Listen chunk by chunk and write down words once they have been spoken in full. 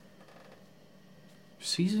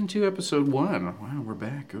Season 2, Episode 1. Wow, we're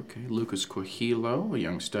back. Okay, Lucas Quijilo, a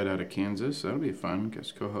young stud out of Kansas. That'll be fun.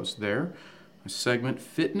 Guest co-host there. A segment,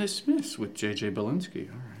 Fitness Myths with J.J. Belinsky.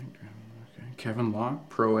 All right. Okay. Kevin Locke,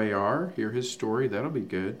 Pro AR. Hear his story. That'll be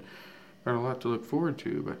good. Got a lot to look forward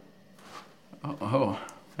to, but... Oh,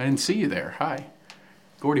 I didn't see you there. Hi.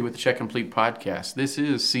 Gordy with the Check Complete Podcast. This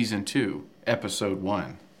is Season 2, Episode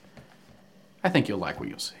 1. I think you'll like what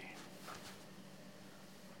you'll see.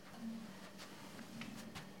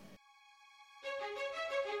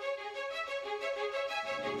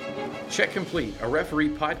 Check Complete, a referee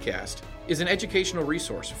podcast, is an educational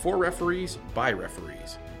resource for referees by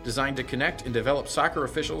referees, designed to connect and develop soccer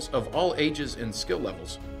officials of all ages and skill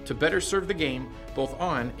levels to better serve the game both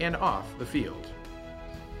on and off the field.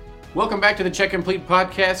 Welcome back to the Check Complete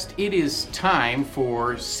podcast. It is time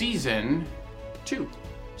for Season 2.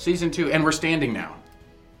 Season 2, and we're standing now.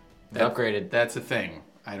 Upgraded. That's a thing.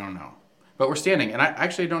 I don't know. But we're standing, and I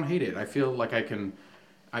actually don't hate it. I feel like I can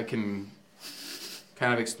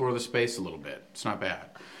kind of explore the space a little bit. It's not bad.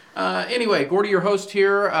 Anyway, Gordy, your host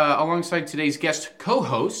here, alongside today's guest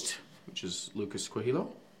co-host, which is Lucas Quijilo.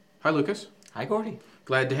 Hi, Lucas. Hi, Gordy.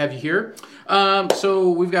 Glad to have you here. So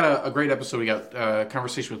we've got a great episode. We got a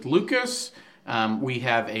conversation with Lucas. We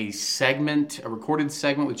have a recorded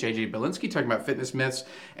segment with J.J. Belinsky talking about fitness myths.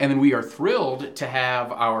 And then we are thrilled to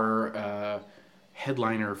have our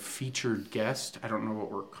headliner featured guest. I don't know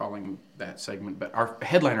what we're calling that segment, but our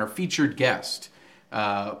headliner featured guest,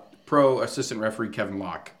 pro assistant referee Kevin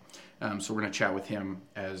Locke. So we're going to chat with him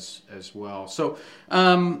as well. So,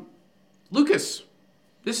 Lucas,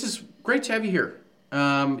 this is great to have you here.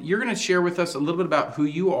 You're going to share with us a little bit about who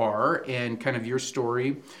you are and kind of your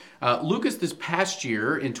story. Lucas, this past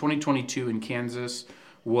year in 2022 in Kansas,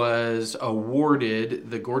 was awarded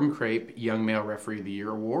the Gordon Crape Young Male Referee of the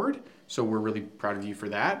Year Award. So we're really proud of you for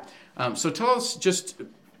that. So tell us, just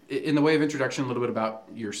in the way of introduction, a little bit about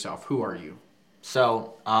yourself. Who are you?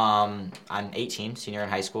 So, I'm 18, senior in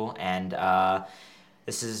high school, and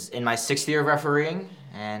this is in my 6th year of refereeing,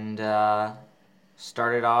 and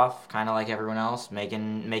started off kind of like everyone else,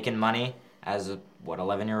 making money as a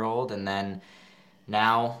 11-year-old, and then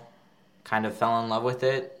now kind of fell in love with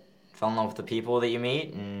it, fell in love with the people that you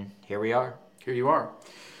meet, and here we are. Here you are.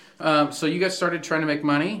 So you guys started trying to make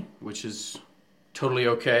money, which is totally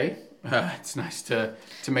okay. It's nice to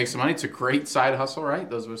make some money. It's a great side hustle, right?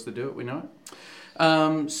 Those of us that do it, we know it.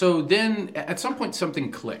 So then at some point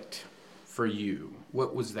something clicked for you.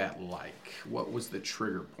 What was that like? What was the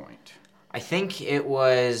trigger point? I think it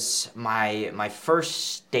was my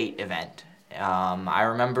first state event. I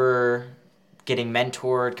remember getting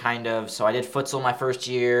mentored kind of. So I did futsal my first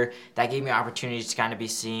year. That gave me opportunities to kind of be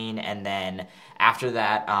seen. And then after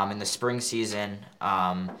that, in the spring season,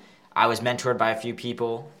 I was mentored by a few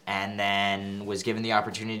people and then was given the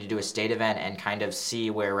opportunity to do a state event and kind of see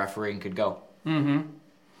where refereeing could go. Mm-hmm.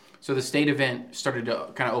 So the state event started to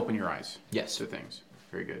kind of open your eyes. Yes. To things.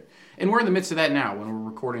 Very good. And we're in the midst of that now. When we're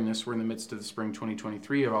recording this, we're in the midst of the spring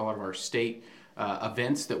 2023 of all of our state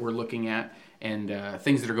events that we're looking at and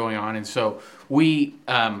things that are going on. And so we,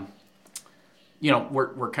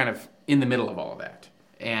 we're kind of in the middle of all of that.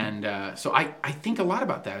 And so I think a lot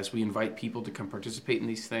about that as we invite people to come participate in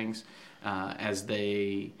these things as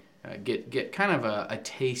they get kind of a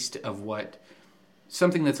taste of what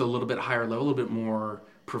something that's a little bit higher level, a little bit more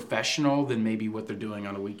professional than maybe what they're doing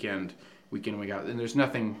on a week in, week out. And there's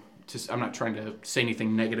nothing I'm not trying to say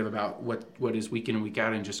anything negative about what is week in and week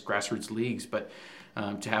out in just grassroots leagues, but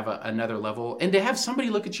to have another level and to have somebody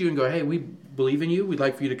look at you and go, hey, we believe in you. We'd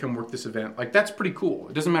like for you to come work this event. Like, that's pretty cool.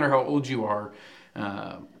 It doesn't matter how old you are.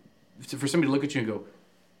 For somebody to look at you and go,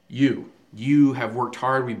 you have worked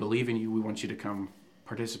hard. We believe in you. We want you to come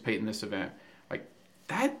participate in this event. Like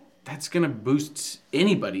that's going to boost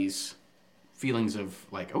anybody's feelings of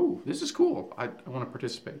like, oh, this is cool. I want to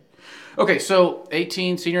participate. Okay, so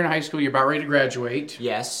 18, senior in high school, you're about ready to graduate.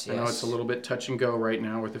 Yes. I know it's a little bit touch and go right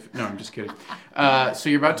now with no, I'm just kidding. So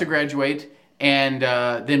you're about to graduate, and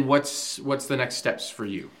then what's the next steps for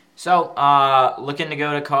you? So, looking to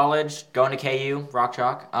go to college, going to KU, Rock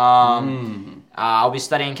Chalk. I'll be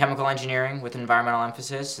studying chemical engineering with environmental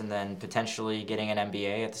emphasis, and then potentially getting an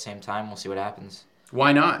MBA at the same time. We'll see what happens.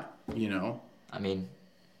 Why not? I mean,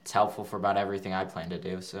 it's helpful for about everything I plan to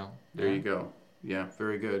do, so. There you go. Yeah,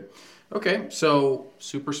 very good. Okay, so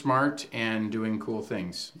super smart and doing cool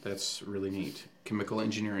things. That's really neat. Chemical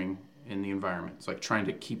engineering in the environment. It's like trying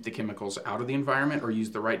to keep the chemicals out of the environment or use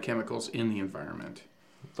the right chemicals in the environment.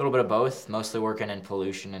 A little bit of both, mostly working in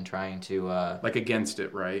pollution and trying to... Like against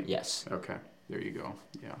it, right? Yes. Okay, there you go.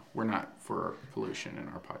 Yeah, we're not for pollution in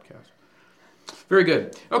our podcast. Very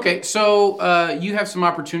good. Okay, so you have some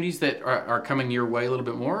opportunities that are coming your way a little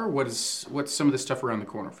bit more. What's some of the stuff around the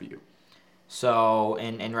corner for you? So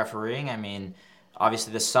in refereeing, I mean,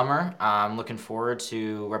 obviously this summer, I'm looking forward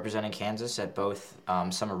to representing Kansas at both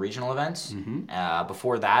summer regional events.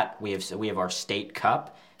 Before that, we have our state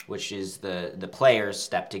cup, which is the players'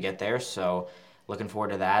 step to get there. So looking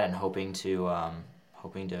forward to that and hoping to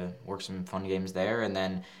work some fun games there. And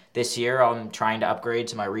then this year, I'm trying to upgrade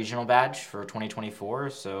to my regional badge for 2024.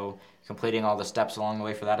 So completing all the steps along the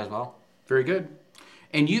way for that as well. Very good.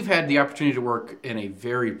 And you've had the opportunity to work in a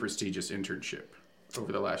very prestigious internship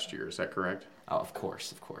over the last year. Is that correct? Oh, of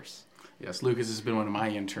course, of course. Yes, Lucas has been one of my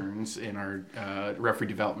interns in our referee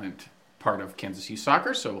development part of Kansas Youth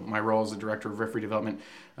Soccer. So my role as the director of referee development,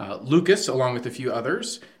 Lucas, along with a few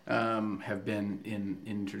others, have been in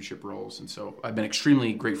internship roles. And so I've been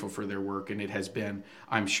extremely grateful for their work. And it has been,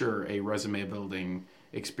 I'm sure, a resume building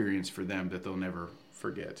experience for them that they'll never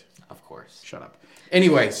forget. Of course. Shut up.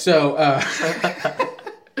 Anyway, so,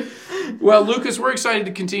 well, Lucas, we're excited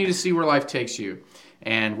to continue to see where life takes you.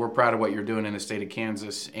 And we're proud of what you're doing in the state of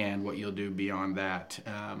Kansas and what you'll do beyond that.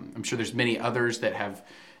 I'm sure there's many others that have,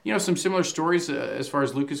 some similar stories as far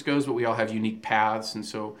as Lucas goes, but we all have unique paths. And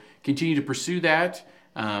so continue to pursue that.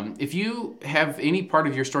 If you have any part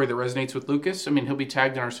of your story that resonates with Lucas, he'll be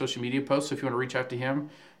tagged in our social media posts. So if you want to reach out to him,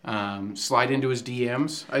 slide into his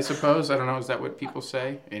DMs, I suppose. I don't know. Is that what people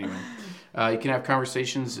say? Anyway, you can have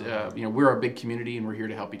conversations. We're a big community and we're here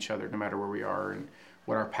to help each other no matter where we are and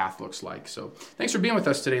what our path looks like. So thanks for being with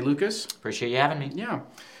us today, Lucas. Appreciate you having me. Yeah.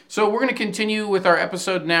 So we're going to continue with our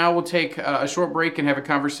episode now. We'll take a short break and have a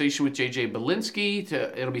conversation with JJ Belinsky.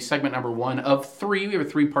 It'll be segment number 1 of 3. We have a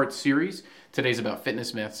 3-part series. Today's about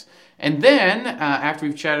fitness myths. And then after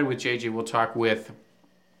we've chatted with JJ, we'll talk with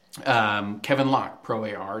Kevin Locke, Pro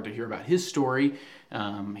AR, to hear about his story.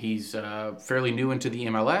 He's fairly new into the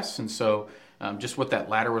MLS, and so just what that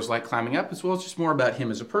ladder was like climbing up, as well as just more about him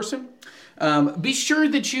as a person. Be sure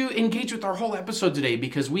that you engage with our whole episode today,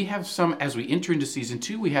 because we have some, as we enter into season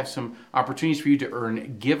 2, we have some opportunities for you to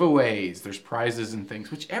earn giveaways. There's prizes and things,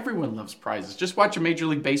 which everyone loves prizes. Just watch a Major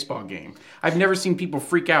League Baseball game. I've never seen people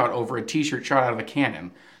freak out over a t-shirt shot out of a cannon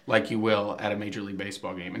like you will at a Major League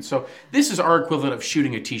Baseball game. And so this is our equivalent of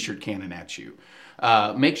shooting a t-shirt cannon at you.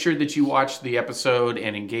 Make sure that you watch the episode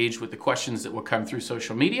and engage with the questions that will come through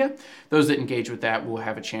social media. Those that engage with that will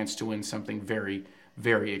have a chance to win something very,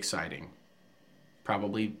 very exciting.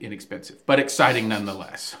 Probably inexpensive, but exciting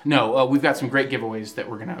nonetheless. No, we've got some great giveaways that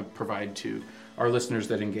we're going to provide to our listeners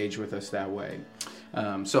that engage with us that way.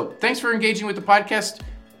 So thanks for engaging with the podcast.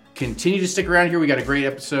 Continue to stick around here. We got a great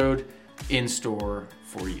episode in store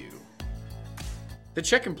for you. The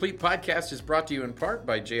Check Complete podcast is brought to you in part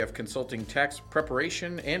by JF Consulting Tax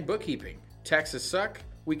Preparation and Bookkeeping. Taxes suck,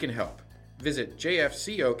 we can help. Visit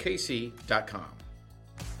jfcokc.com.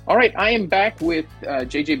 All right, I am back with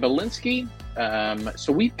JJ Belinsky.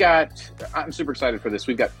 So I'm super excited for this.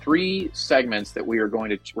 We've got 3 segments that we're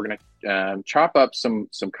going to chop up some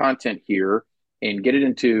content here and get it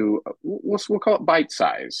into, we'll call it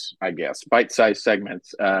bite-size, I guess, bite-size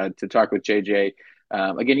segments to talk with JJ.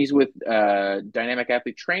 Again, he's with Dynamic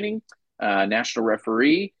Athlete Training, national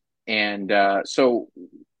referee. And so,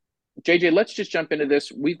 JJ, let's just jump into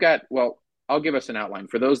this. I'll give us an outline.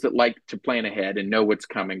 For those that like to plan ahead and know what's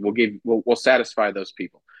coming, we'll satisfy those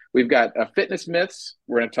people. We've got fitness myths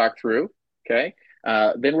we're going to talk through, okay?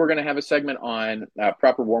 Then we're going to have a segment on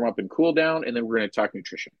proper warm-up and cool-down, and then we're going to talk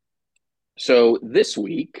nutrition. So this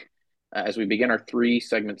week, as we begin our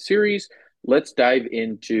 3-segment series, let's dive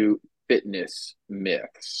into fitness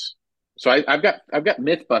myths. So I've got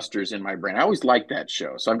Mythbusters in my brain. I always liked that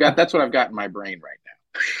show. So that's what I've got in my brain right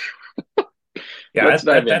now. Yeah,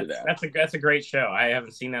 that's a great show. I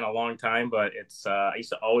haven't seen that in a long time, but it's I used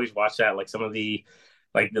to always watch that, like some of the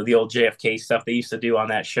old JFK stuff they used to do on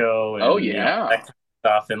that show. And, that kind of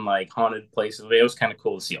stuff and like haunted places. It was kind of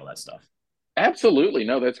cool to see all that stuff. Absolutely,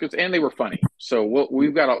 no, that's good, and they were funny. So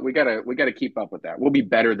we got to keep up with that. We'll be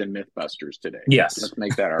better than Mythbusters today. Yes, let's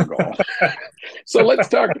make that our goal. So let's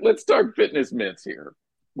talk fitness myths here.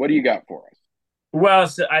 What do you got for us? Well,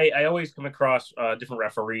 so I always come across different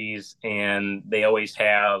referees, and they always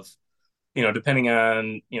have, depending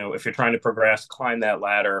on, if you're trying to progress, climb that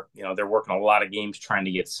ladder, they're working a lot of games trying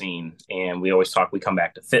to get seen. And we come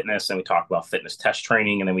back to fitness, and we talk about fitness test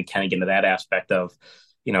training, and then we kind of get into that aspect of,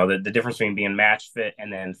 the difference between being match fit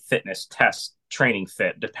and then fitness test training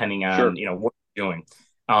fit, depending on, what you're doing.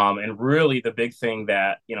 And really the big thing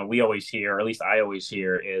that, we always hear, or at least I always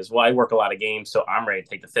hear, is, well, I work a lot of games, so I'm ready to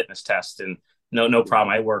take the fitness test. And no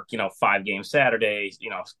problem. I work, 5 games Saturday,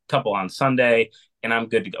 a couple on Sunday. and I'm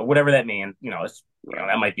good to go. Whatever that means,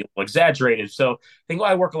 that might be a little exaggerated. So I think,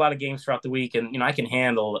 well, I work a lot of games throughout the week, and I can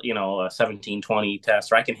handle a 17-20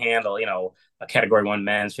 test, or I can handle a category 1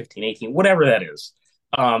 men's 15-18, whatever that is.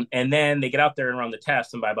 And then they get out there and run the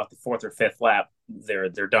test, and by about the 4th or 5th lap, they're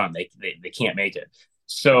done. They can't make it.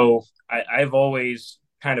 So I've always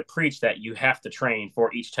kind of preached that you have to train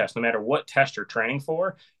for each test, no matter what test you're training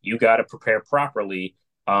for. You got to prepare properly.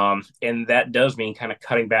 And that does mean kind of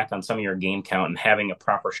cutting back on some of your game count and having a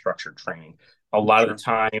proper structured training. A lot of the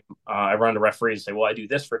time, I run to referees and say, well, I do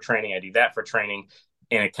this for training, I do that for training.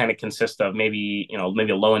 And it kind of consists of maybe a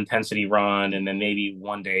low intensity run, and then maybe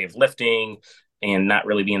one day of lifting, and not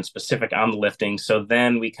really being specific on the lifting. So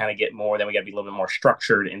then we kind of get more, then we got to be a little bit more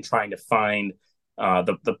structured in trying to find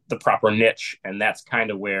the proper niche. And that's kind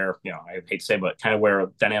of where, I hate to say, but kind of where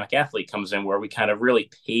Dynamic Athlete comes in, where we kind of really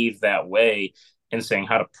pave that way in saying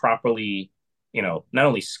how to properly, not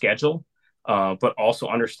only schedule, but also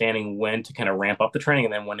understanding when to kind of ramp up the training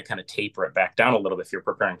and then when to kind of taper it back down a little bit if you're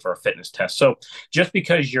preparing for a fitness test. So just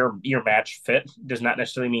because you're match fit does not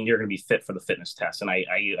necessarily mean you're going to be fit for the fitness test. And I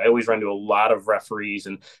always run into a lot of referees,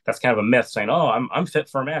 and that's kind of a myth, saying, oh, I'm fit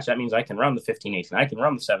for a match. That means I can run the 15-18. I can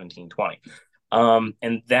run the 17-20.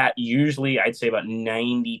 And that usually, I'd say about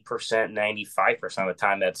 90%, 95% of the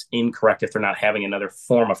time, that's incorrect if they're not having another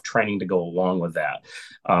form of training to go along with that.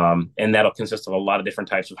 And that'll consist of a lot of different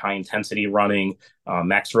types of high intensity running,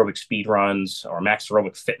 max aerobic speed runs, or max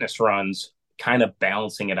aerobic fitness runs, kind of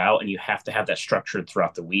balancing it out. And you have to have that structured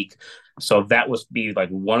throughout the week. So that would be like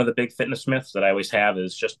one of the big fitness myths that I always have,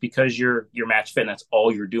 is just because you're match fit and that's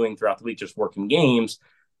all you're doing throughout the week, just working games,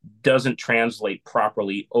 doesn't translate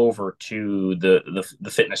properly over to the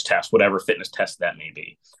fitness test, whatever fitness test that may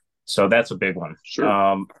be. So that's a big one.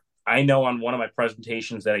 Sure. I know on one of my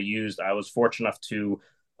presentations that I used, I was fortunate enough to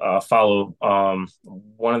follow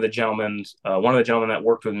one of the gentlemen that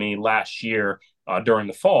worked with me last year during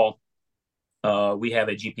the fall. We have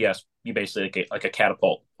a GPS, you basically like a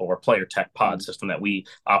catapult or player tech pod system that we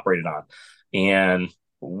operated on. And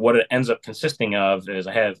what it ends up consisting of is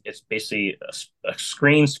it's basically a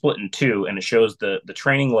screen split in two, and it shows the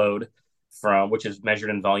training load which is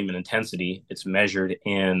measured in volume and intensity. It's measured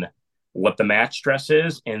in what the match stress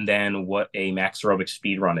is, and then what a max aerobic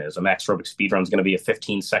speed run is. A max aerobic speed run is going to be a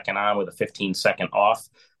 15-second on with a 15-second off.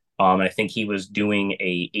 And I think he was doing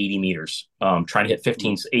 80 meters, trying to hit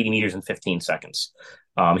 80 meters in 15 seconds.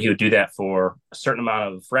 He would do that for a certain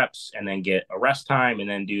amount of reps and then get a rest time, and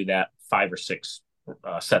then do that 5 or 6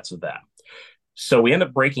 sets of that. So we end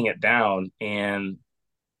up breaking it down, and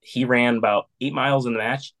he ran about 8 miles in the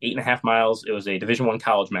match, 8.5 miles. It was a Division I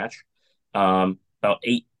college match, about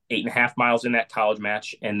 8.5 miles in that college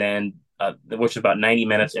match, and then which is about 90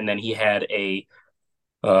 minutes. And then he had it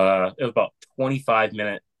was about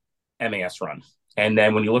 25-minute MAS run. And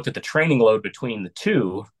then when you looked at the training load between the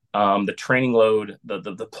two, the training load,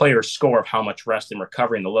 the player's score of how much rest and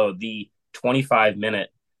recovery in the load, the 25-minute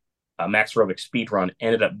max aerobic speed run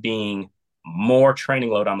ended up being more training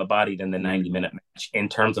load on the body than the 90-minute match in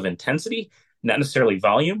terms of intensity, not necessarily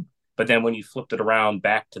volume. But then when you flipped it around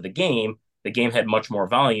back to the game had much more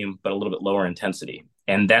volume, but a little bit lower intensity.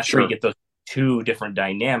 And that's where you get those two different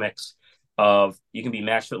dynamics of, you can be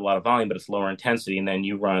matched with a lot of volume, but it's lower intensity. And then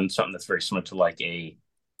you run something that's very similar to like a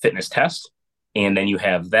fitness test. And then you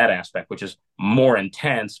have that aspect, which is more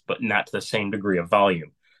intense, but not to the same degree of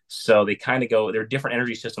volume. So they kind of there are different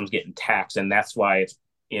energy systems getting taxed. And that's why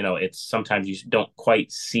it's sometimes you don't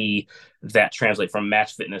quite see that translate from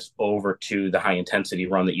match fitness over to the high intensity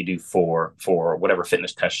run that you do for whatever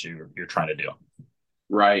fitness test you're trying to do.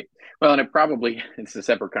 Right. Well, and it's a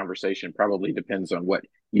separate conversation. Probably depends on what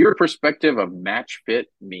your perspective of match fit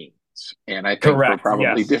means. And I think for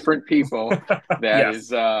probably different people,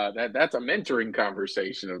 that's a mentoring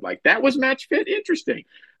conversation of like, that was match fit. Interesting.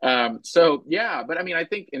 So yeah, but I mean, I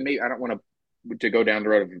think, and maybe I don't want to go down the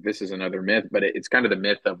road of this is another myth, but it's kind of the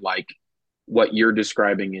myth of like, what you're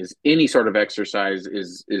describing is any sort of exercise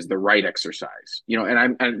is the right exercise,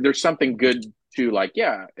 and there's something good to like,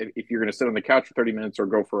 yeah, if you're going to sit on the couch for 30 minutes or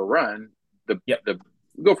go for a run, the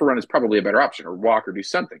go for a run is probably a better option, or walk or do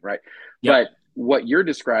something. Right. Yep. But what you're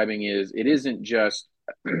describing is, it isn't just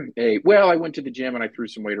I went to the gym and I threw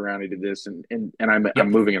some weight around, I did this and I'm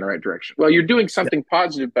moving in the right direction. Well, you're doing something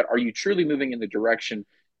positive, but are you truly moving in the direction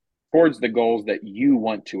towards the goals that you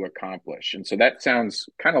want to accomplish? And so that sounds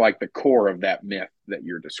kind of like the core of that myth that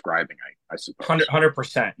you're describing, I suppose.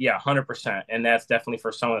 100%. Yeah, 100%. And that's definitely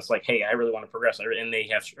for someone that's like, hey, I really want to progress. And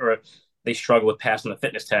they struggle with passing the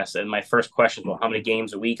fitness test. And my first question is, well, how many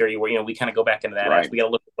games a week are you? We kind of go back into that. Right. We got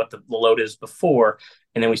to look at what the load is before,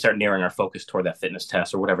 and then we start narrowing our focus toward that fitness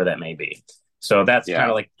test or whatever that may be. So that's kind Yeah.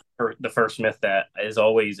 of like the first myth that is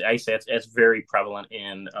always, I say it's very prevalent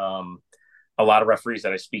in a lot of referees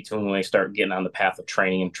that I speak to when they start getting on the path of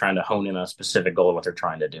training and trying to hone in on a specific goal of what they're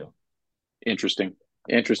trying to do. Interesting.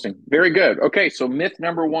 Interesting. Very good. Okay, so myth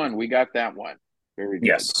number one, we got that one. Very good.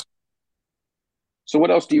 Yes. So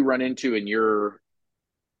what else do you run into in your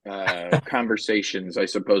conversations, I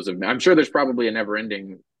suppose? I'm sure there's probably a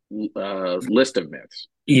never-ending list of myths.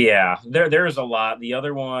 Yeah, there's a lot. The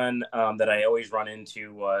other one that I always run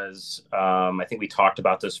into was I think we talked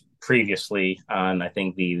about this previously on I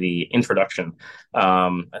think the introduction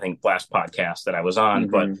I think last podcast that I was on,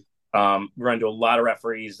 but Mm-hmm. we run into a lot of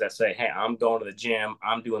referees that say, "Hey, I'm going to the gym,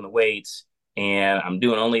 I'm doing the weights, and I'm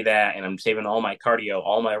doing only that, and I'm saving all my cardio,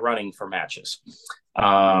 all my running for matches."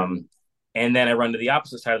 Mm-hmm. And then I run to the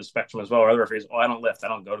opposite side of the spectrum as well, where other referees, "Oh, I don't lift, I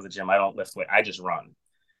don't go to the gym, I don't lift weight, I just run."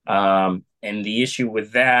 And the issue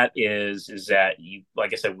with that is that you,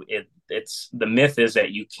 like I said, it's the myth is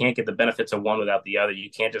that you can't get the benefits of one without the other. You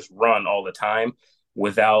can't just run all the time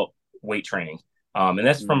without weight training. And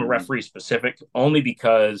that's from a Mm-hmm. referee specific, only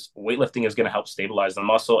because weightlifting is going to help stabilize the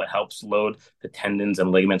muscle. It helps load the tendons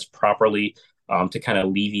and ligaments properly to kind of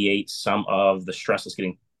alleviate some of the stress that's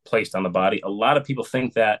getting placed on the body. A lot of people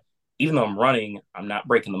think that even though I'm running, I'm not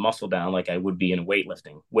breaking the muscle down like I would be in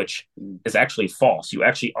weightlifting, which is actually false. You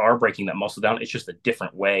actually are breaking that muscle down. It's just a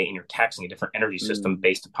different way, and you're taxing a different energy system Mm-hmm.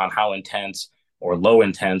 based upon how intense or low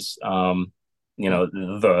intense,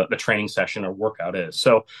 the training session or workout is.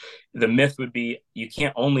 So the myth would be you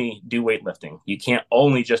can't only do weightlifting. You can't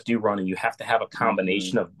only just do running. You have to have a Mm-hmm.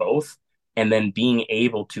 combination of both, and then being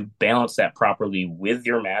able to balance that properly with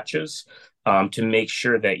your matches to make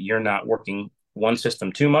sure that you're not working one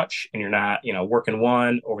system too much and you're not working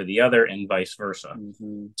one over the other and vice versa.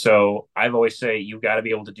 Mm-hmm. So I've always say you got to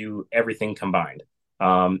be able to do everything combined.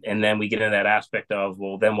 And then we get into that aspect of,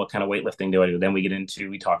 well, then what kind of weightlifting do I do? Then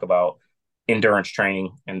we talk about endurance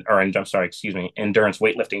training I'm sorry, excuse me, endurance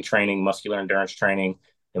weightlifting training, muscular endurance training.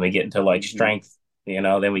 Then we get into like Mm-hmm. strength,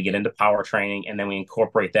 then we get into power training, and then we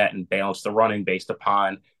incorporate that and balance the running based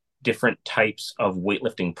upon different types of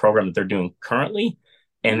weightlifting program that they're doing currently,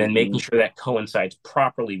 and then Mm-hmm. making sure that coincides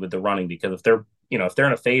properly with the running. Because if they're in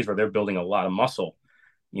a phase where they're building a lot of muscle,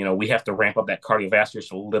 we have to ramp up that cardiovascular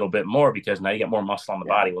just a little bit more because now you get more muscle on the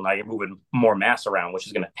Yeah. body. Well, now you're moving more mass around, which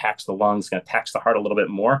is going to tax the lungs, going to tax the heart a little bit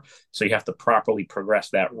more. So you have to properly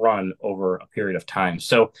progress that run over a period of time.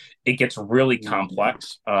 So it gets really Mm-hmm.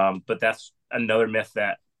 complex. But that's another myth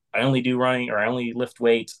that I only do running or I only lift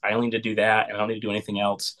weights. I only need to do that and I don't need to do anything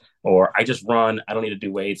else. Or I just run. I don't need to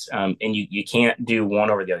do weights. And you can't do one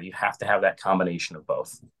over the other. You have to have that combination of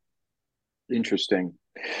both. Interesting.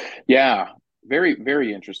 Yeah. Very,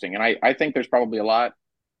 very interesting. And I think there's probably a lot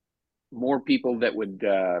more people that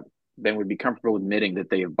would be comfortable admitting that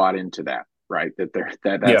they have bought into that, right?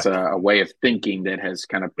 Yeah. That's a way of thinking that has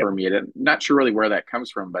kind of Yep. permeated. Not sure really where that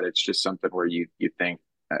comes from, but it's just something where you think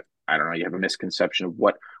I don't know, you have a misconception of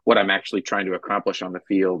what I'm actually trying to accomplish on the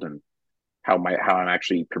field and how I'm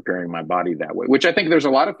actually preparing my body that way. Which I think there's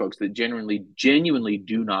a lot of folks that genuinely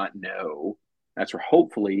do not know. That's where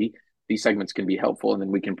hopefully these segments can be helpful, and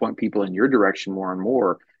then we can point people in your direction more and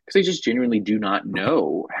more because they just genuinely do not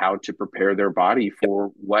know how to prepare their body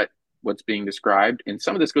for what's being described. And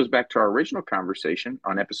some of this goes back to our original conversation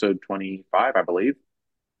on episode 25, I believe,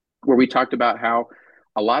 where we talked about how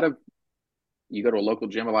a lot of you go to a local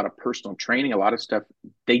gym, a lot of personal training, a lot of stuff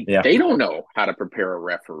Yeah. they don't know how to prepare a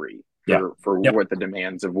referee Yeah. for Yep. what the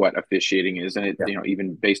demands of what officiating is, and it Yeah.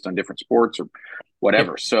 even based on different sports or Yeah.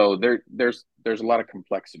 whatever. So there's a lot of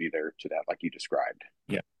complexity there to that, like you described.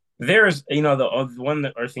 Yeah. There's, the one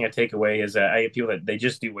other thing I take away is that I get people that they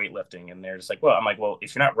just do weightlifting and they're just like, well, I'm like, well,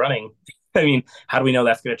 if you're not running, I mean, how do we know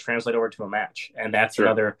that's going to translate over to a match? And that's Sure.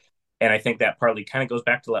 another, and I think that partly kind of goes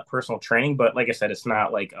back to that personal training. But like I said, it's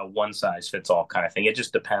not like a one size fits all kind of thing. It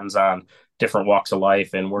just depends on different walks of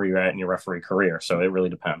life and where you're at in your referee career. So it really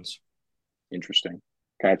depends. Interesting.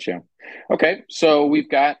 Gotcha. Okay, so we've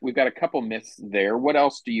got a couple myths there. What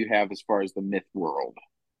else do you have as far as the myth world?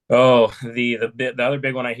 Oh, the other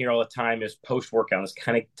big one I hear all the time is post workout. This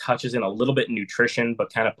kind of touches in a little bit nutrition,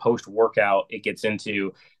 but kind of post workout, it gets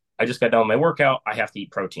into I just got done with my workout. I have to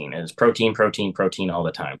eat protein. And it's protein, protein, protein all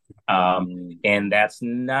the time. Mm, And that's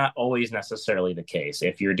not always necessarily the case.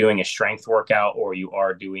 If you're doing a strength workout or you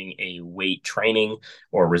are doing a weight training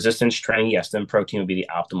or resistance training, yes, then protein would be the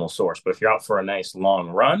optimal source. But if you're out for a nice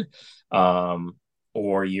long run, um,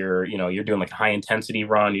 or you're doing like a high intensity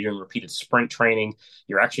run, you're doing repeated sprint training,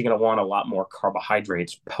 you're actually going to want a lot more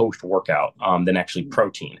carbohydrates post workout than actually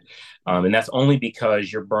protein. And that's only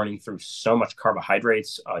because you're burning through so much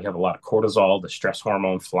carbohydrates. You have a lot of cortisol, the stress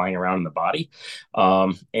hormone, flying around in the body.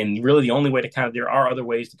 And really the only way to there are other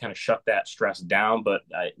ways to kind of shut that stress down, but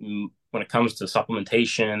when it comes to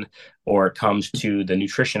supplementation or it comes to the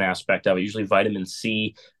nutrition aspect of it, usually vitamin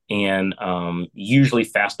C and usually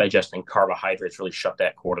fast digesting carbohydrates really shut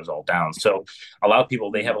that cortisol down. So a lot of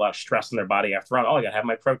people, they have a lot of stress in their body after run. Oh, I got to have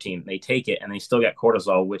my protein. They take it and they still got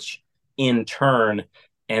cortisol, which in turn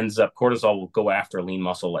ends up cortisol will go after lean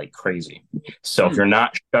muscle like crazy. So if you're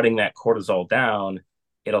not shutting that cortisol down,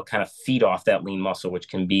 it'll kind of feed off that lean muscle, which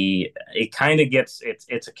can be, it kind of gets,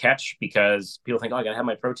 it's a catch because people think, oh, I got to have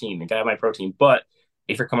my protein. I got to have my protein. But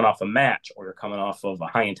if you're coming off a match or you're coming off of a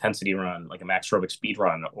high intensity run, like a max aerobic speed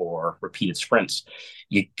run or repeated sprints,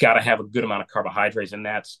 you got to have a good amount of carbohydrates. And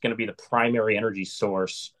that's going to be the primary energy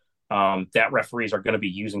source that referees are going to be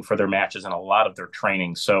using for their matches and a lot of their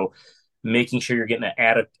training. So making sure you're getting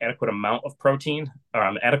an adequate amount of protein,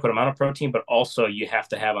 but also you have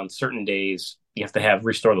to have on certain days, you have to have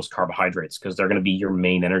restore those carbohydrates because they're going to be your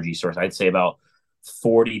main energy source. I'd say about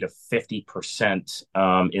 40 to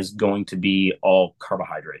 50% is going to be all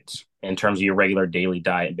carbohydrates in terms of your regular daily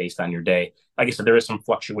diet based on your day. Like I said, there is some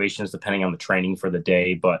fluctuations depending on the training for the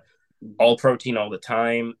day, but all protein all the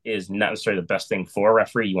time is not necessarily the best thing for a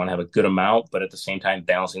referee. You want to have a good amount, but at the same time,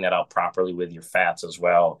 balancing that out properly with your fats as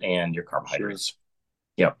well and your carbohydrates. Sure.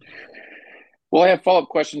 Yep. Well, I have follow-up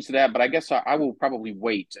questions to that, but I guess I will probably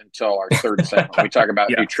wait until our third segment when we talk about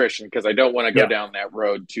nutrition because I don't want to go down that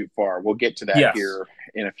road too far. We'll get to that here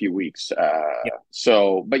in a few weeks.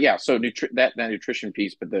 So that nutrition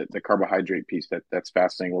piece, but the carbohydrate piece, that's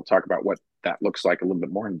fascinating. We'll talk about what that looks like a little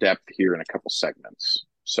bit more in depth here in a couple segments.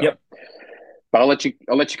 So, but I'll let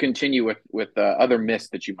you continue with other myths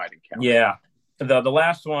that you might encounter. Yeah. The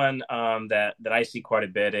last one that I see quite a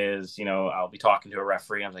bit is, I'll be talking to a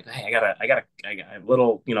referee. I'm like, hey, I got a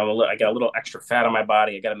little, I got a little extra fat on my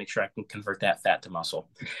body. I got to make sure I can convert that fat to muscle.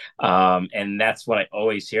 And that's what I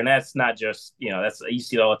always hear. And that's not just, that's, you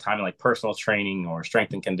see it all the time in like personal training or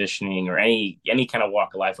strength and conditioning or any kind of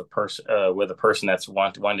walk of life with a person that's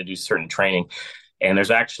wanting to do certain training. And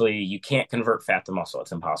there's actually, you can't convert fat to muscle.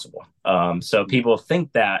 It's impossible. So people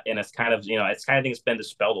think that, and it's kind of, I think it's been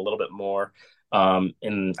dispelled a little bit more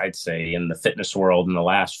I'd say in the fitness world in the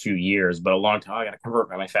last few years, but a long time, I got to convert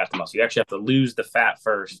my fat to muscle. You actually have to lose the fat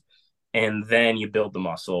first and then you build the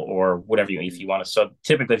muscle or whatever if you want to. So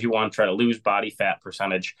typically if you want to try to lose body fat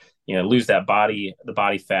percentage, lose the body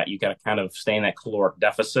fat, you got to kind of stay in that caloric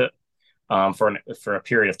deficit for a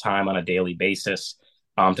period of time on a daily basis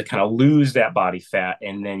to kind of lose that body fat.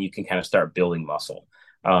 And then you can kind of start building muscle.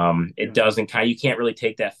 It doesn't you can't really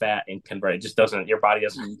take that fat and convert it. Just doesn't, your body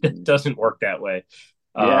doesn't work that way.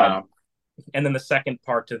 And then the second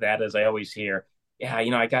part to that is I always hear,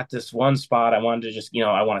 I got this one spot. I wanted to just,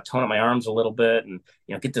 I want to tone up my arms a little bit and,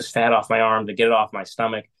 get this fat off my arm to get it off my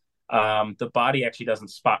stomach. The body actually doesn't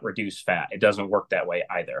spot reduce fat. It doesn't work that way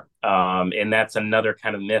either. And that's another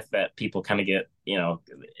kind of myth that people kind of get,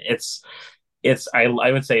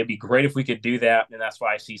 I would say it'd be great if we could do that. And that's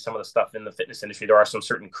why I see some of the stuff in the fitness industry. There are some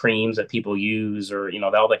certain creams that people use or,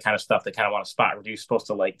 all that kind of stuff that kind of want to spot reduce, supposed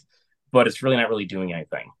to but it's really not really doing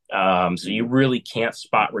anything. So you really can't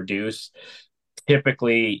spot reduce.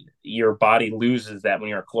 Typically, your body loses that when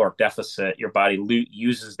you're in a caloric deficit. Your body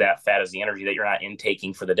uses that fat as the energy that you're not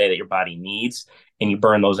intaking for the day that your body needs. And you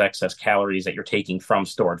burn those excess calories that you're taking from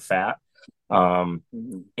stored fat. And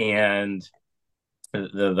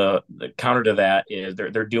the counter to that is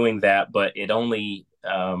they're doing that, but it only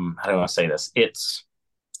how do I want to say this? It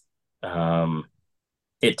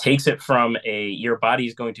takes it from your body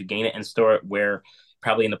is going to gain it and store it where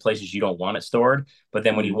probably in the places you don't want it stored, but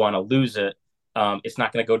then when you want to lose it, it's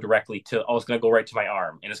not going to go directly to it's going to go right to my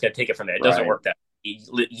arm and it's going to take it from there. It doesn't work that way.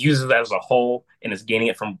 It uses that as a whole and it's gaining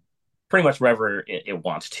it from pretty much wherever it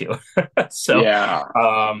wants to. So,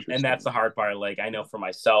 and that's the hard part. Like I know for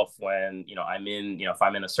myself when, I'm in, if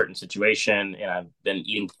I'm in a certain situation and I've been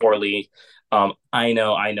eating poorly, I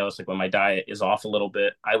know it's like when my diet is off a little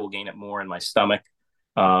bit, I will gain it more in my stomach,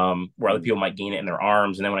 where other people might gain it in their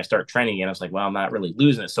arms. And then when I start training again, I was like, well, I'm not really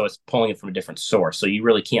losing it. So it's pulling it from a different source. So you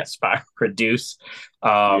really can't spot reduce.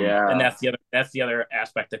 And that's the other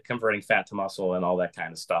aspect of converting fat to muscle and all that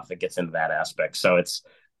kind of stuff that gets into that aspect. So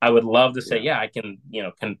I would love to say, I can,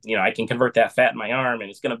 I can convert that fat in my arm and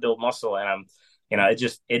it's going to build muscle. And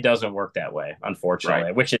it doesn't work that way, unfortunately.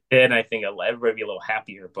 I wish it did. And I think everybody would be a little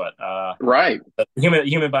happier, but the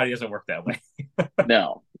human body doesn't work that way.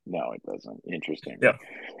 No, No, it doesn't. Interesting. Yeah.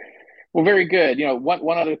 Well, very good.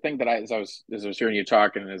 One other thing that as I was hearing you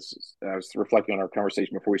talk, and as I was reflecting on our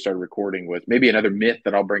conversation before we started recording, was maybe another myth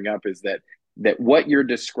that I'll bring up is that what you're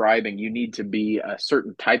describing, you need to be a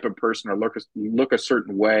certain type of person or look a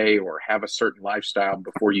certain way or have a certain lifestyle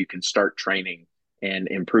before you can start training and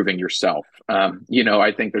improving yourself.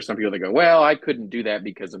 I think there's some people that go, well, I couldn't do that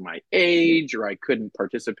because of my age, or I couldn't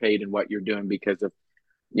participate in what you're doing because of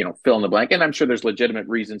fill in the blank. And I'm sure there's legitimate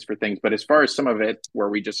reasons for things, but as far as some of it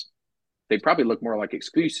where they probably look more like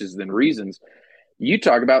excuses than reasons. You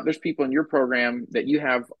talk about there's people in your program that you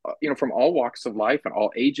have, from all walks of life and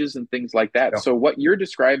all ages and things like that. Yeah. So what you're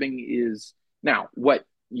describing is now what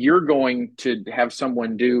you're going to have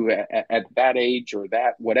someone do at that age or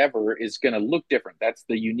that whatever is going to look different. That's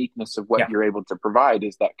the uniqueness of what you're able to provide,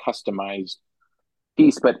 is that customized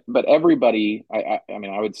piece. But everybody, I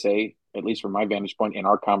mean, I would say, at least from my vantage point in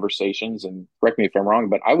our conversations, and correct me if I'm wrong,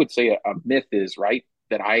 but I would say a myth is, right,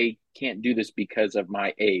 that I can't do this because of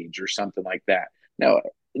my age or something like that. No,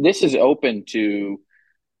 this is open to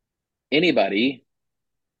anybody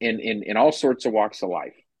in all sorts of walks of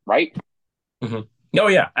life, right? Mm-hmm. Oh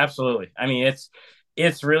yeah, absolutely. I mean,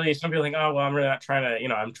 it's really, some people think, oh, well, I'm really not trying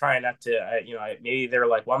to, I'm trying not to, maybe they're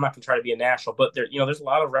like, well, I'm not going to try to be a national, but there's a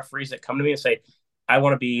lot of referees that come to me and say, I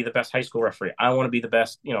want to be the best high school referee. I want to be the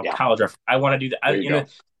best, college referee. I want to do that.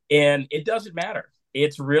 And it doesn't matter.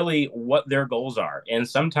 It's really what their goals are. And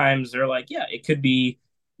sometimes they're like, yeah, it could be,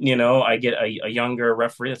 I get a younger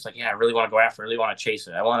referee that's like, yeah, I really want to go after it. I really want to chase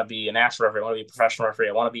it. I want to be a national referee. I want to be a professional referee.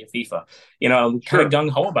 I want to be a FIFA, kind of gung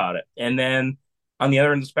ho about it. And then on the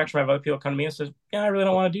other end of the spectrum, I have other people come to me and says, yeah, I really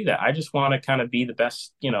don't want to do that. I just want to kind of be the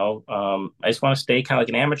best, I just want to stay kind of like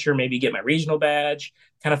an amateur, maybe get my regional badge,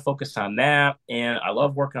 kind of focus on that. And I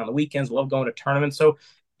love working on the weekends, love going to tournaments. So,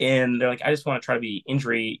 and they're like, I just want to try to be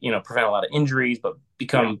prevent a lot of injuries, but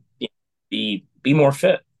become, be more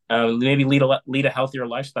fit. Maybe lead a healthier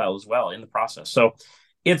lifestyle as well in the process. So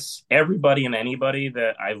it's everybody and anybody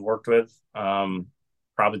that I've worked with,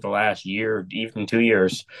 probably the last year, even 2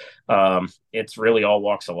 years. It's really all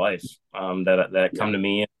walks of life that come to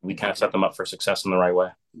me, and we kind of set them up for success in the right way.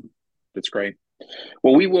 That's great.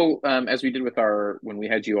 Well, we will, as we did when we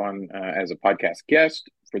had you on as a podcast guest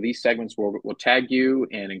for these segments, we'll tag you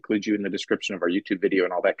and include you in the description of our YouTube video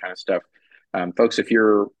and all that kind of stuff. Folks, if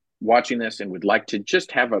you're watching this and would like to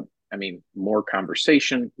just have more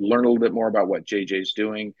conversation, learn a little bit more about what JJ's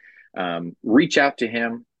doing, reach out to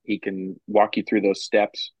him. He can walk you through those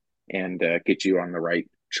steps and get you on the right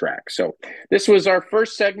track. So this was our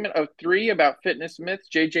first segment of 3 about fitness myths.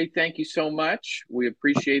 JJ, thank you so much. We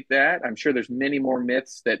appreciate that. I'm sure there's many more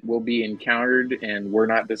myths that will be encountered and were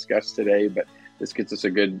not discussed today, but this gets us a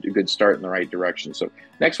good start in the right direction. So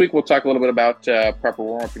next week, we'll talk a little bit about proper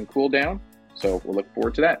warm-up and cool down. So we'll look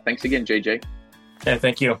forward to that. Thanks again, JJ. Yeah,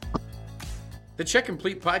 thank you. The Check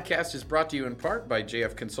Complete podcast is brought to you in part by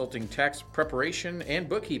JF Consulting Tax Preparation and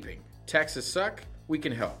Bookkeeping. Taxes suck, we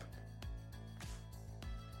can help.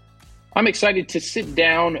 I'm excited to sit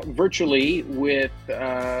down virtually with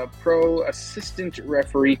pro assistant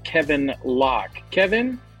referee Kevin Locke.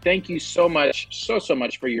 Kevin, thank you so much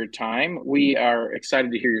for your time. We are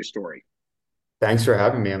excited to hear your story. Thanks for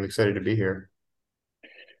having me. I'm excited to be here.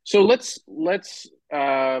 So let's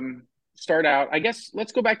start out. I guess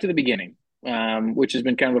let's go back to the beginning, which has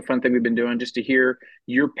been kind of a fun thing we've been doing, just to hear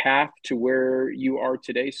your path to where you are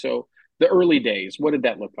today. So the early days, what did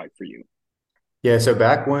that look like for you? Yeah, so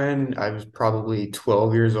back when I was probably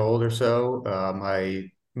 12 years old or so, my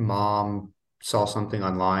mom saw something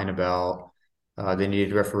online about they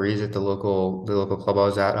needed referees at the local club I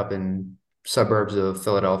was at up in suburbs of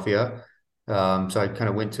Philadelphia. So I kind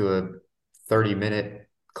of went to a 30-minute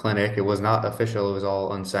clinic. It was not official. It was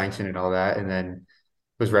all unsanctioned and all that. And then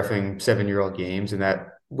was reffing 7-year-old games, and that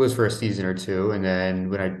was for a season or two. And then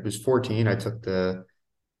when I was 14, I took the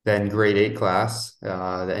then grade 8 class,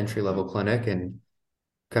 the entry-level clinic, and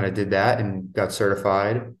kind of did that and got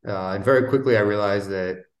certified. And very quickly, I realized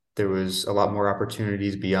that there was a lot more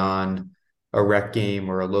opportunities beyond a rec game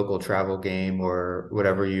or a local travel game or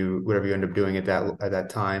whatever you end up doing at that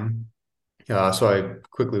time. So I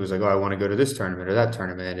quickly was like, oh, I want to go to this tournament or that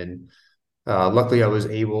tournament. And luckily, I was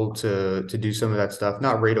able to do some of that stuff,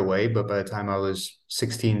 not right away, but by the time I was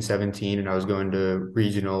 16, 17, and I was going to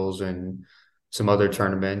regionals and some other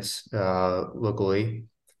tournaments locally.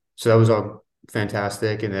 So that was all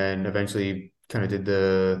fantastic. And then eventually kind of did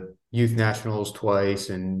the youth nationals twice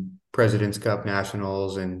and President's Cup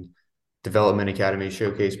nationals and Development Academy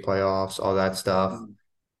Showcase playoffs, all that stuff.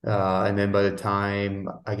 And then by the time,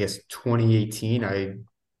 I guess, 2018, I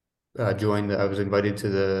I was invited to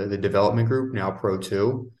the development group, now Pro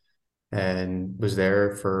 2, and was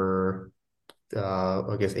there for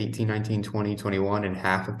I guess 18, 19, 20, 21, and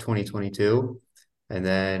half of 2022. And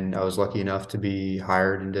then I was lucky enough to be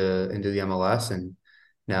hired into the MLS, and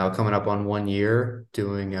now coming up on 1 year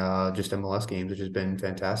doing just MLS games, which has been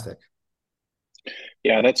fantastic.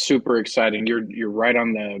 Yeah, that's super exciting. You're right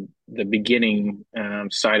on the beginning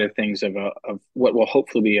side of things of what will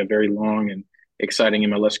hopefully be a very long and exciting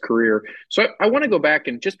MLS career. So I want to go back,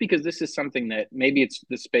 and just because this is something that maybe it's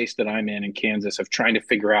the space that I'm in Kansas of trying to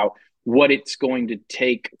figure out what it's going to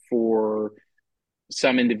take for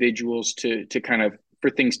some individuals to kind of for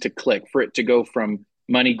things to click, for it to go from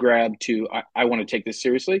money grab to I want to take this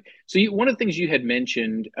seriously. So one of the things you had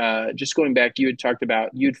mentioned, just going back, you had talked about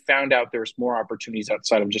you'd found out there's more opportunities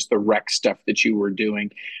outside of just the rec stuff that you were doing.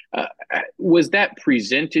 Was that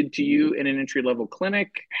presented to you in an entry level clinic?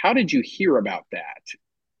 How did you hear about that?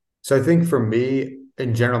 So I think for me,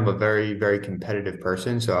 in general, I'm a very, very competitive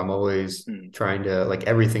person. So I'm always trying to, like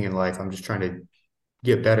everything in life, I'm just trying to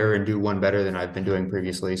get better and do one better than I've been doing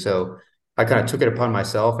previously. So I kind of took it upon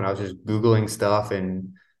myself, and I was just Googling stuff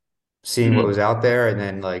and seeing what Mm-hmm. was out there. And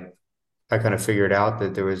then like I kind of figured out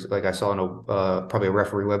that there was like I saw on probably a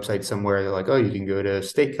referee website somewhere, they're like, oh, you can go to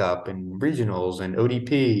State Cup and regionals and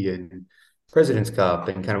ODP and President's Cup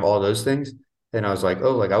and kind of all those things. And I was like,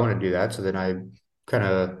 oh, like I want to do that. So then I kind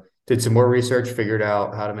of did some more research, figured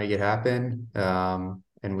out how to make it happen,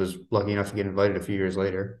 and was lucky enough to get invited a few years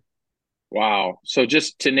later. Wow. So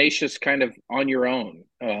just tenacious kind of on your own,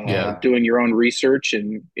 Yeah. doing your own research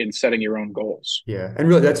and setting your own goals. Yeah. And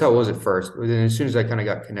really that's how it was at first. But then as soon as I kind of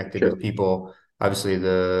got connected Sure. with people, obviously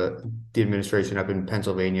the administration up in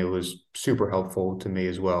Pennsylvania was super helpful to me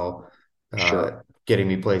as well. Sure. Getting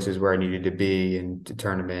me places where I needed to be and to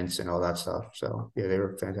tournaments and all that stuff. So yeah, they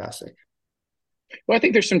were fantastic. Well, I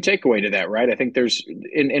think there's some takeaway to that, right? I think there's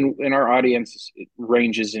in our audience it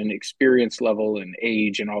ranges in experience level and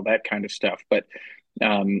age and all that kind of stuff. But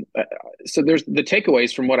um, uh, so there's the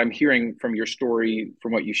takeaways from what I'm hearing from your story,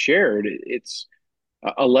 from what you shared. It's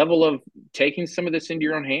a level of taking some of this into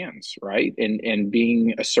your own hands, right? And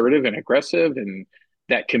being assertive and aggressive, and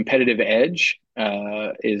that competitive edge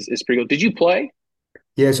is pretty good. Did you play?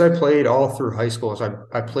 Yeah, so I played all through high school. So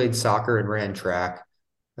I played soccer and ran track.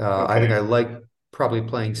 I think Okay. I liked probably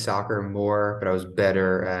playing soccer more, but I was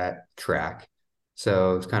better at track.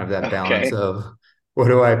 So it's kind of that balance Okay. of what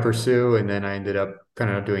do I pursue? And then I ended up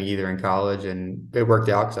kind of doing either in college, and it worked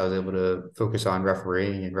out because I was able to focus on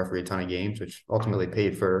refereeing and referee a ton of games, which ultimately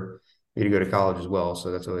paid for me to go to college as well.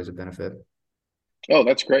 So that's always a benefit. Oh,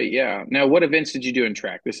 that's great. Yeah. Now, what events did you do in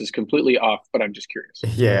track? This is completely off, but I'm just curious.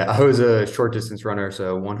 Yeah, I was a short distance runner,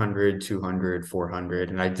 so 100, 200, 400,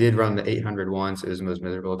 and I did run the 800 once. It was the most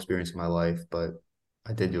miserable experience of my life, but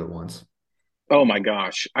I did do it once. Oh my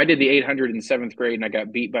gosh. I did the 800 in seventh grade and I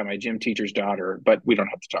got beat by my gym teacher's daughter, but we don't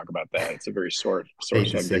have to talk about that. It's a very sore Hate to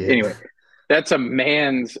see subject. it. Anyway, that's a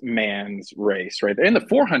man's race right there. And the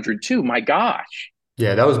 400 too. My gosh.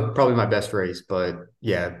 Yeah, that was probably my best race, but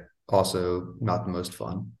yeah, also not the most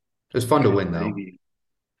fun. It was fun to Good win though. gravy.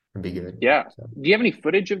 It'd be good. Yeah. So Do you have any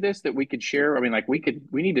footage of this that we could share? I mean, like we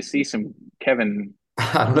need to see some Kevin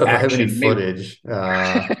I don't know if I have any action. Maybe. footage.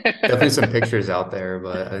 Definitely some pictures out there,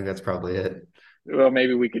 but I think that's probably it. Well,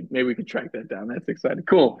 maybe we could track that down. That's exciting.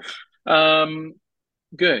 Cool. Um,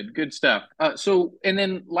 good stuff. So, and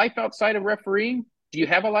then life outside of refereeing. Do you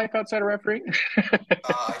have a life outside of refereeing?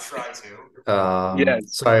 I try to.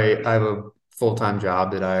 Yes. So I have a full-time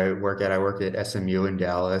job that I work at. I work at SMU in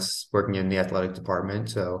Dallas, working in the athletic department.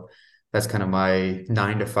 So that's kind of my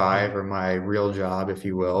 9 to 5 or my real job, if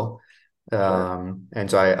you will. Sure. And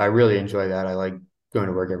so I really enjoy that. I like going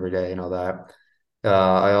to work every day and all that.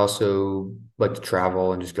 I also like to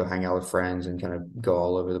travel and just go hang out with friends and kind of go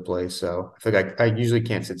all over the place. So I feel like I usually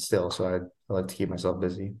can't sit still. So I like to keep myself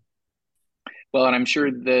busy. Well, and I'm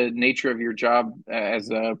sure the nature of your job as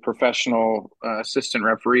a professional assistant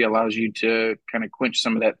referee allows you to kind of quench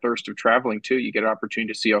some of that thirst of traveling too. You get an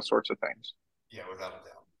opportunity to see all sorts of things. Yeah, without a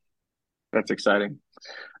doubt. That's exciting.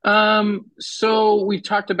 So we've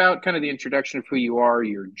talked about kind of the introduction of who you are,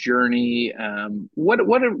 your journey. What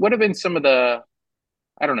have been some of the,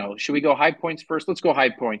 I don't know, should we go high points first? Let's go high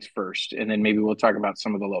points first, and then maybe we'll talk about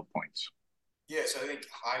some of the low points. Yeah, so I think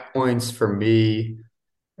high points for me,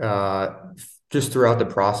 uh, just throughout the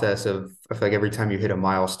process of, I feel like every time you hit a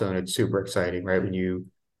milestone, it's super exciting, right? When you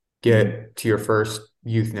get to your first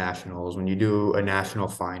youth nationals, when you do a national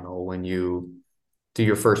final, when you do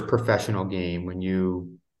your first professional game,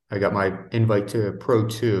 I got my invite to Pro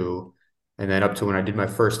 2, and then up to when I did my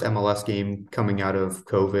first MLS game coming out of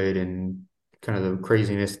COVID and kind of the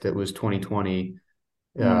craziness that was 2020.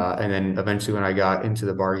 Mm. And then eventually when I got into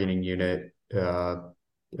the bargaining unit,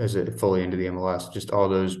 as it fully into the MLS, just all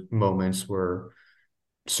those moments were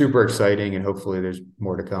super exciting, and hopefully there's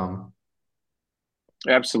more to come.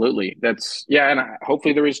 Absolutely. That's yeah, and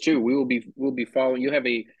hopefully there is too. We'll be following. You have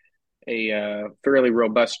a fairly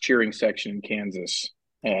robust cheering section in Kansas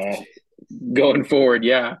uh, going forward.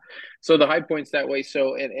 Yeah. So the high points that way.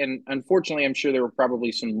 So and unfortunately, I'm sure there were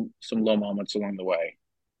probably some low moments along the way.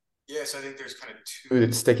 Yeah, so I think there's kind of two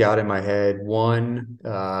that stick out in my head. One,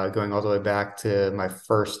 going all the way back to my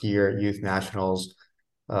first year at Youth Nationals,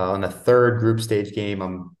 on the third group stage game,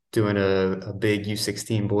 I'm doing a big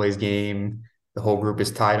U16 boys game. The whole group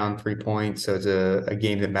is tied on 3 points, so it's a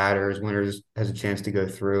game that matters. Winners has a chance to go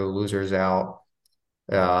through, losers out.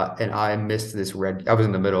 And I missed this red. I was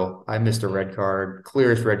in the middle. I missed a red card,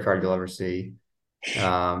 clearest red card you'll ever see.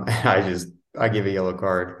 And I give a yellow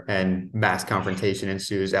card, and mass confrontation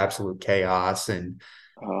ensues, absolute chaos. And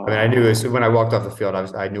I mean, I knew this when I walked off the field.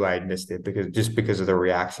 I knew I had missed it because of the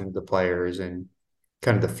reaction of the players and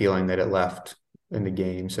kind of the feeling that it left in the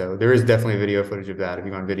game. So there is definitely video footage of that. If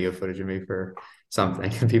you want video footage of me for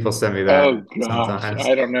something, people send me that Oh gosh, sometimes.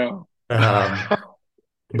 I don't know. Um,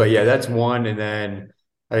 but yeah, that's one. And then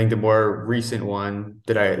I think the more recent one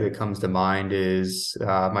that comes to mind is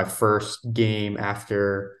my first game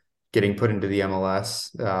after getting put into the MLS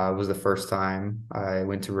was the first time I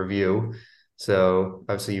went to review. So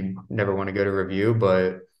obviously you never want to go to review,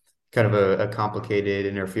 but kind of a complicated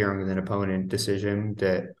interfering with an opponent decision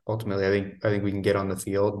that ultimately I think we can get on the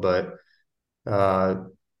field, but uh,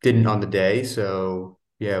 didn't on the day. So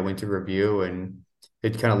yeah, I went to review, and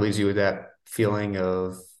it kind of leaves you with that feeling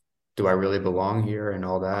of, do I really belong here and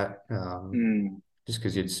all that? Mm. Just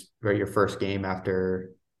because it's right your first game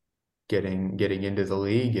after getting into the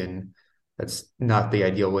league, and that's not the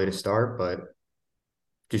ideal way to start, but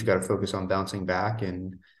just got to focus on bouncing back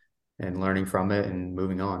and learning from it and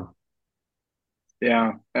moving on.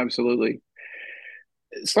 Yeah, absolutely.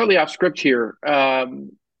 Slightly off script here.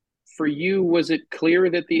 For you, was it clear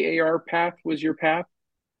that the AR path was your path?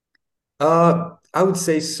 I would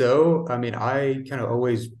say so. I mean, I kind of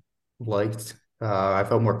always liked, I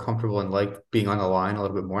felt more comfortable and liked being on the line a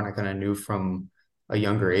little bit more. And I kind of knew from a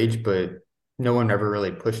younger age, but no one ever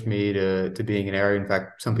really pushed me to being an area. In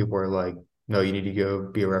fact, some people were like, no, you need to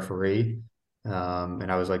go be a referee.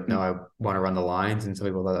 And I was like, no, I want to run the lines. And some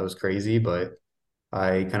people thought that was crazy, but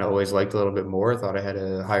I kind of always liked a little bit more, thought I had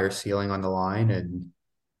a higher ceiling on the line, and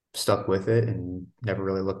stuck with it and never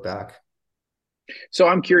really looked back. So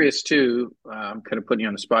I'm curious too. I'm kind of putting you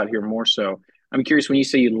on the spot here more so. I'm curious when you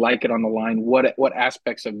say you like it on the line, what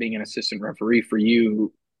aspects of being an assistant referee for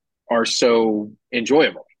you are so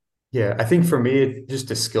enjoyable? Yeah, I think for me, it's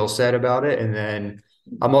just a skill set about it. And then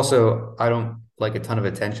I don't like a ton of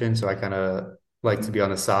attention. So I kind of like to be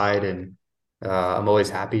on the side, and I'm always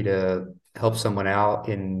happy to help someone out.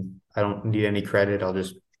 And I don't need any credit. I'll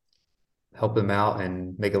just help them out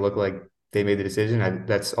and make it look like they made the decision.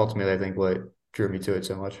 That's ultimately, I think, what drew me to it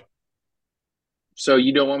so much. So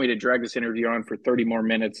you don't want me to drag this interview on for 30 more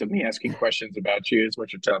minutes of me asking questions about you, is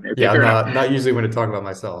what you're telling me. Okay, Yeah, I'm fair enough. not usually going to talk about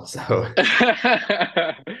myself. So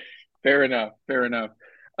Fair enough. Fair enough.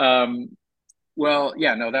 Um, well,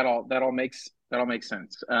 yeah, no, that all makes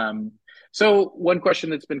sense. So one question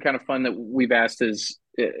that's been kind of fun that we've asked is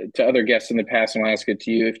to other guests in the past, and I'll ask it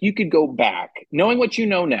to you. If you could go back, knowing what you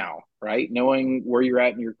know now, right, knowing where you're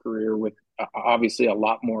at in your career, with obviously a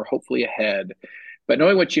lot more hopefully ahead, but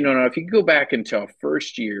knowing what you know now, if you could go back and tell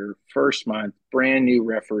first year, first month, brand new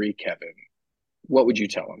referee Kevin, what would you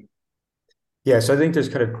tell him? yeah, so I think there's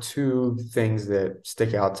kind of two things that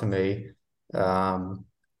stick out to me. Um,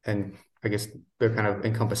 and I guess they kind of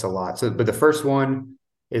encompass a lot. So, but the first one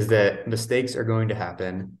is that mistakes are going to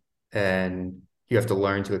happen, and you have to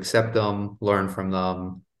learn to accept them, learn from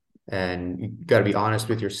them, and you got to be honest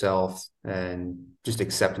with yourself and just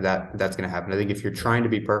accept that that's going to happen. I think if you're trying to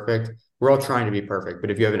be perfect, we're all trying to be perfect,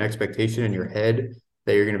 but if you have an expectation in your head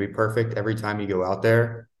that you're going to be perfect every time you go out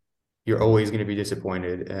there, you're always going to be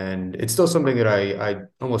disappointed. And it's still something that I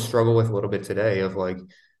almost struggle with a little bit today, of like,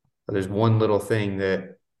 there's one little thing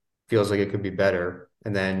that feels like it could be better.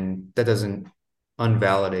 And then that doesn't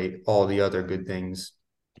unvalidate all the other good things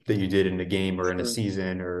that you did in the game or in a Sure.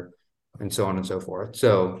 season, or and so on and so forth.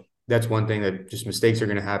 So that's one thing, that just mistakes are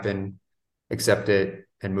going to happen, accept it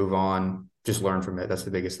and move on, just learn from it. That's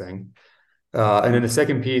the biggest thing. And then the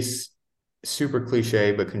second piece, super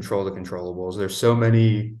cliche, but control the controllables. There's so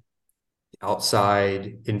many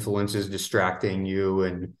outside influences distracting you,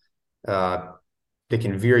 and uh, that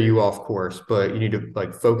can veer you off course, but you need to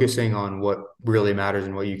like focusing on what really matters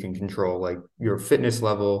and what you can control, like your fitness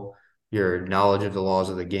level, your knowledge of the laws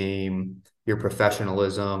of the game, your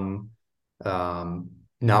professionalism,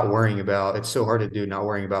 not worrying about, it's so hard to do, not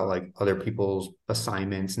worrying about like other people's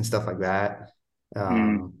assignments and stuff like that.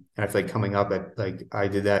 Mm, And I feel like coming up at like I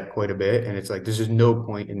did that quite a bit, and it's like there's just no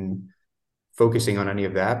point in focusing on any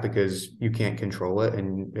of that because you can't control it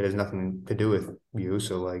and it has nothing to do with you.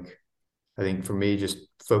 So like I think for me, just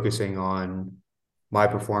focusing on my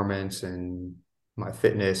performance and my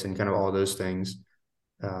fitness and kind of all those things,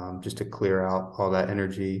 just to clear out all that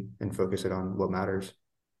energy and focus it on what matters.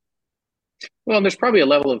 well, and there's probably a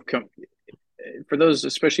level of for those,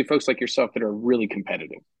 especially folks like yourself that are really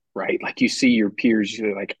competitive, right? Like you see your peers,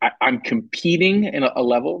 you're like, I'm competing in a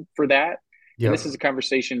level for that. And this is Yep. a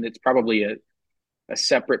conversation that's probably a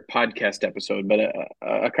separate podcast episode, but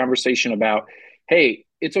a conversation about, hey,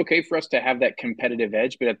 it's okay for us to have that competitive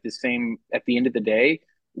edge, but at the end of the day,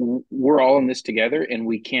 we're all in this together, and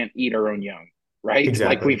we can't eat our own young, right? Like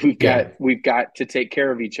Exactly. we've got Yeah. we've got to take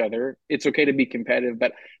care of each other. It's okay to be competitive,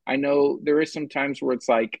 but I know there is some times where it's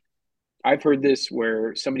like I've heard this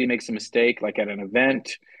where somebody makes a mistake, like at an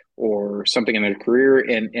event or something in their career,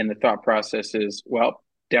 and the thought process is, well,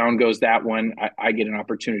 down goes that one. I get an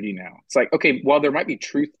opportunity now. It's like, okay, while there might be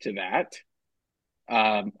truth to that,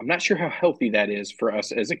 I'm not sure how healthy that is for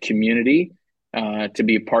us as a community to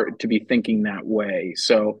be thinking that way.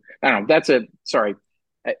 So I don't know. That's a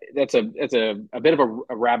bit of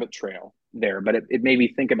a rabbit trail there, but it made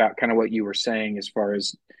me think about kind of what you were saying as far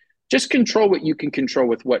as just control what you can control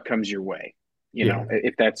with what comes your way. You know, Yeah.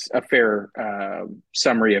 if that's a fair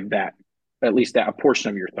summary of that, at least that a portion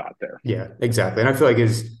of your thought there. Yeah, exactly. And I feel like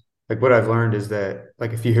is like what I've learned is that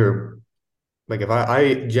like if you hear like if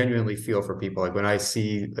I genuinely feel for people, like when I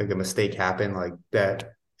see like a mistake happen, like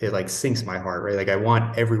that it like sinks my heart, right? Like I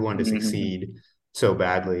want everyone to Mm-hmm. succeed so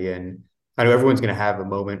badly. And I know everyone's gonna have a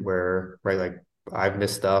moment where, right, like I've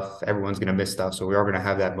missed stuff, everyone's gonna miss stuff. So we are gonna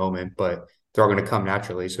have that moment, but they're all gonna come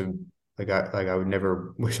naturally. So like I would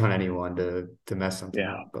never wish on anyone to mess something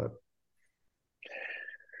Yeah. up. But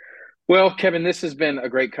Well, Kevin, this has been a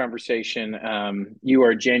great conversation. You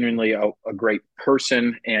are genuinely a great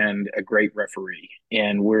person and a great referee,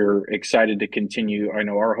 and we're excited to continue. I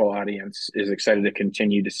know our whole audience is excited to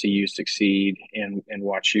continue to see you succeed and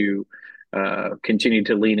watch you continue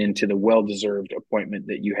to lean into the well-deserved appointment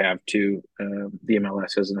that you have to the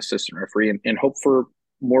MLS as an assistant referee, and hope for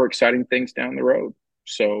more exciting things down the road.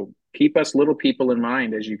 So keep us little people in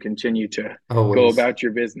mind as you continue to go always. about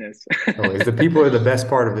your business. Always. The people are the best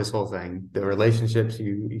part of this whole thing. The relationships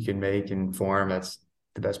you can make and form, that's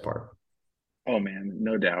the best part. Oh man,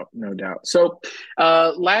 no doubt, no doubt. So,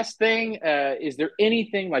 last thing, is there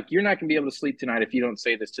anything like you're not going to be able to sleep tonight if you don't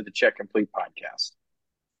say this to the Check Complete podcast?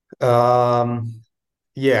 Um,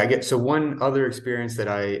 yeah, I get so one other experience that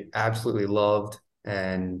I absolutely loved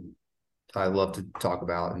and I love to talk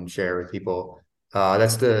about and share with people.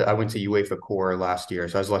 That's the I went to UEFA Core last year,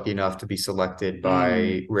 so I was lucky enough to be selected Mm,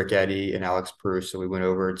 by Rick Eddy and Alex Bruce. So we went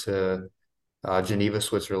over to Geneva,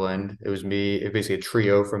 Switzerland. It was me, it basically a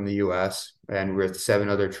trio from the US, and with seven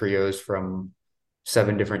other trios from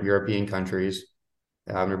seven different European countries.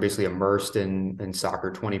 We're basically immersed in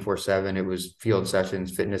soccer 24/7. It was field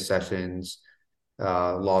sessions, fitness sessions,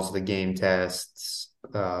 laws of the game tests,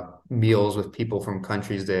 meals with people from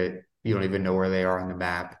countries that you don't even know where they are on the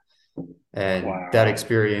map. And that wow,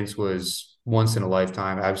 experience was once in a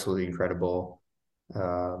lifetime, absolutely incredible.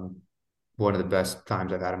 Um, One of the best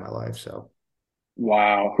times I've had in my life. So.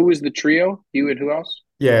 wow. Who was the trio? You and who else?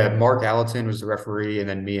 Yeah, Mark Allerton was the referee, and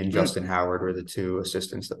then me and Mm, Justin Howard were the two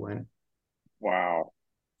assistants that went. wow,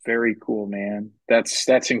 very cool, man.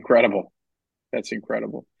 That's incredible. That's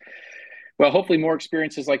incredible. Well, hopefully more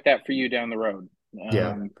experiences like that for you down the road.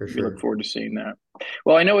 Yeah, for We look sure. forward to seeing that.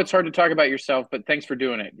 Well, I know it's hard to talk about yourself, but thanks for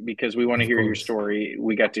doing it because we want to Of hear your course. story.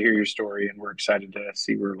 We got to hear your story, and we're excited to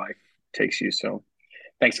see where life takes you. So,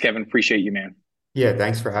 thanks, Kevin. Appreciate you, man. Yeah,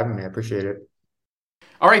 thanks for having me. I appreciate it.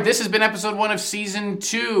 All right, this has been episode 1 of season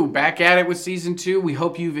 2. Back at it with season 2. We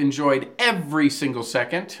hope you've enjoyed every single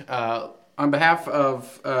second. On behalf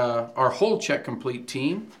of our whole Check Complete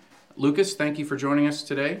team, Lucas, thank you for joining us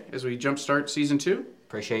today as we jumpstart season 2.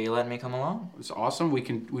 Appreciate you letting me come along. It's awesome. We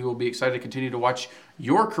will be excited to continue to watch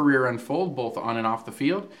your career unfold, both on and off the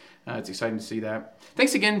field. It's exciting to see that.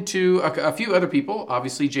 Thanks again to a few other people.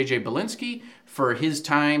 Obviously, JJ Belinsky for his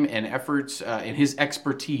time and efforts and his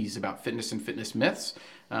expertise about fitness and fitness myths.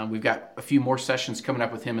 We've got a few more sessions coming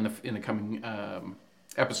up with him in the coming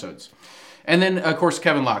episodes. And then, of course,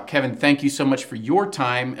 Kevin Locke. Kevin, thank you so much for your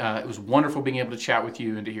time. It was wonderful being able to chat with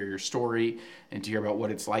you and to hear your story and to hear about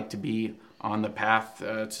what it's like to be on the path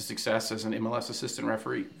to success as an MLS assistant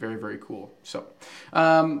referee. Very, very cool. So,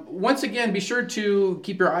 once again, be sure to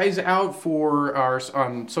keep your eyes out for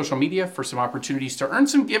on social media for some opportunities to earn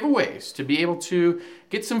some giveaways, to be able to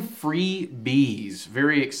get some freebies,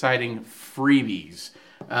 very exciting freebies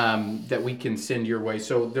that we can send your way.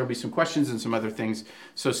 So there'll be some questions and some other things.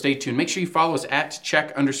 So stay tuned. Make sure you follow us at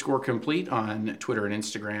check_complete on Twitter and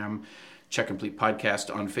Instagram. Check Complete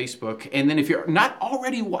Podcast on Facebook. And then if you're not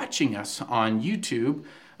already watching us on YouTube,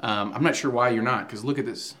 I'm not sure why you're not, because look at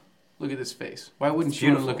this. Look at this face. Why wouldn't you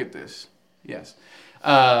want to look at this? Yes.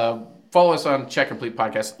 Follow us on Check Complete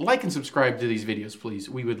Podcast. Like and subscribe to these videos, please.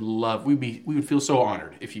 We would feel so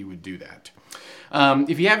honored if you would do that.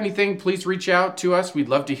 If you have anything, please reach out to us. We'd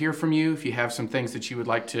love to hear from you. If you have some things that you would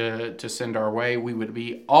like to send our way, we would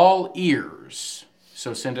be all ears.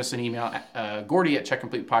 So send us an email, Gordy at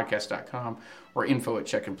checkcompletepodcast.com or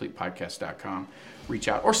info@checkcompletepodcast.com. Reach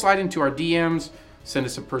out or slide into our DMs. Send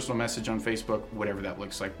us a personal message on Facebook, whatever that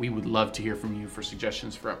looks like. We would love to hear from you for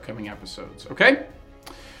suggestions for upcoming episodes. Okay?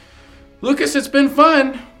 Lucas, it's been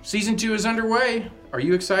fun. Season 2 is underway. Are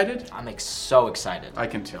you excited? I'm so excited. I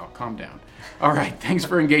can tell. Calm down. All right. Thanks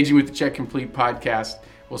for engaging with the Check Complete podcast.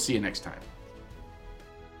 We'll see you next time.